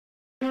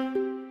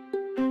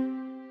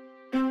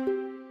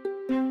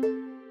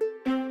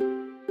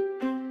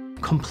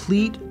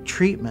complete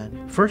treatment,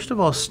 first of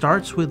all,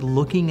 starts with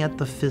looking at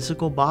the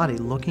physical body,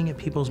 looking at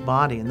people's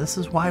body. And this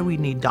is why we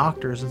need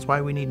doctors. It's why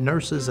we need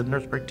nurses and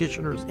nurse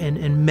practitioners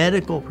and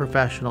medical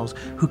professionals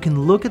who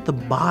can look at the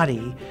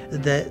body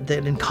that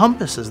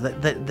encompasses,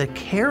 that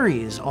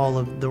carries all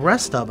of the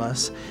rest of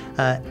us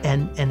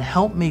and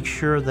help make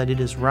sure that it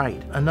is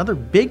right. Another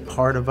big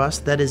part of us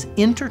that is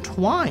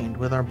intertwined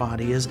with our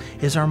body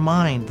is our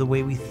mind, the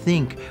way we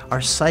think,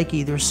 our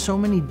psyche. There's so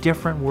many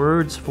different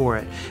words for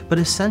it, but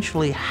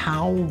essentially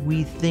how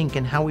we think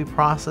and how we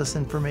process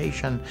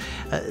information,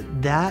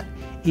 that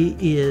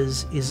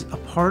is a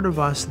part of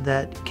us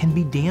that can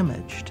be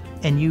damaged,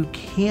 and you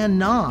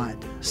cannot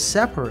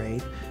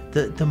separate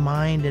the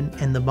mind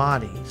and the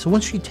body. So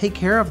once you take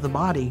care of the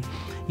body,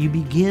 you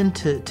begin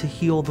to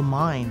heal the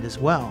mind as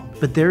well.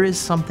 But there is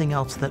something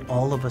else that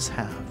all of us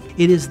have.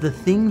 It is the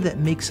thing that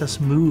makes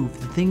us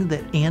move, the thing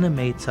that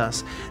animates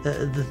us,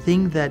 the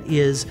thing that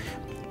is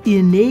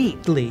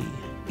innately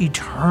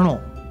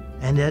eternal.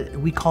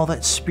 And we call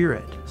that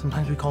spirit.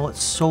 Sometimes we call it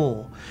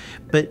soul.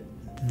 But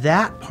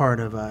that part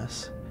of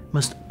us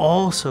must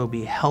also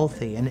be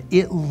healthy, and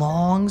it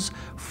longs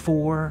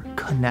for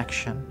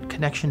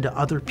connection to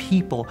other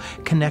people,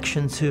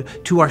 connection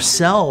to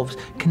ourselves,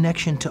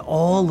 connection to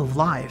all of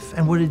life.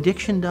 And what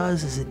addiction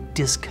does is it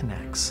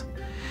disconnects.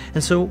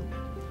 And so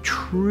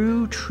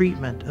true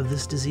treatment of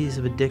this disease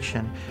of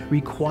addiction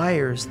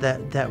requires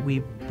that we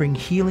bring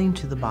healing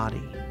to the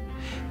body,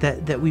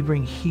 that we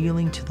bring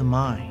healing to the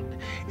mind,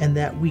 and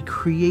that we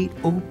create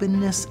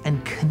openness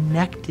and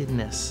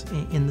connectedness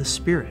in the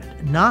spirit.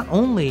 Not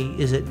only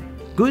is it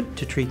good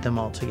to treat them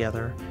all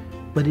together,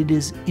 but it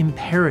is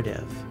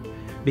imperative,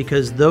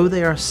 because though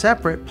they are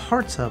separate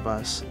parts of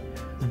us,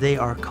 they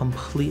are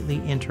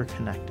completely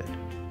interconnected.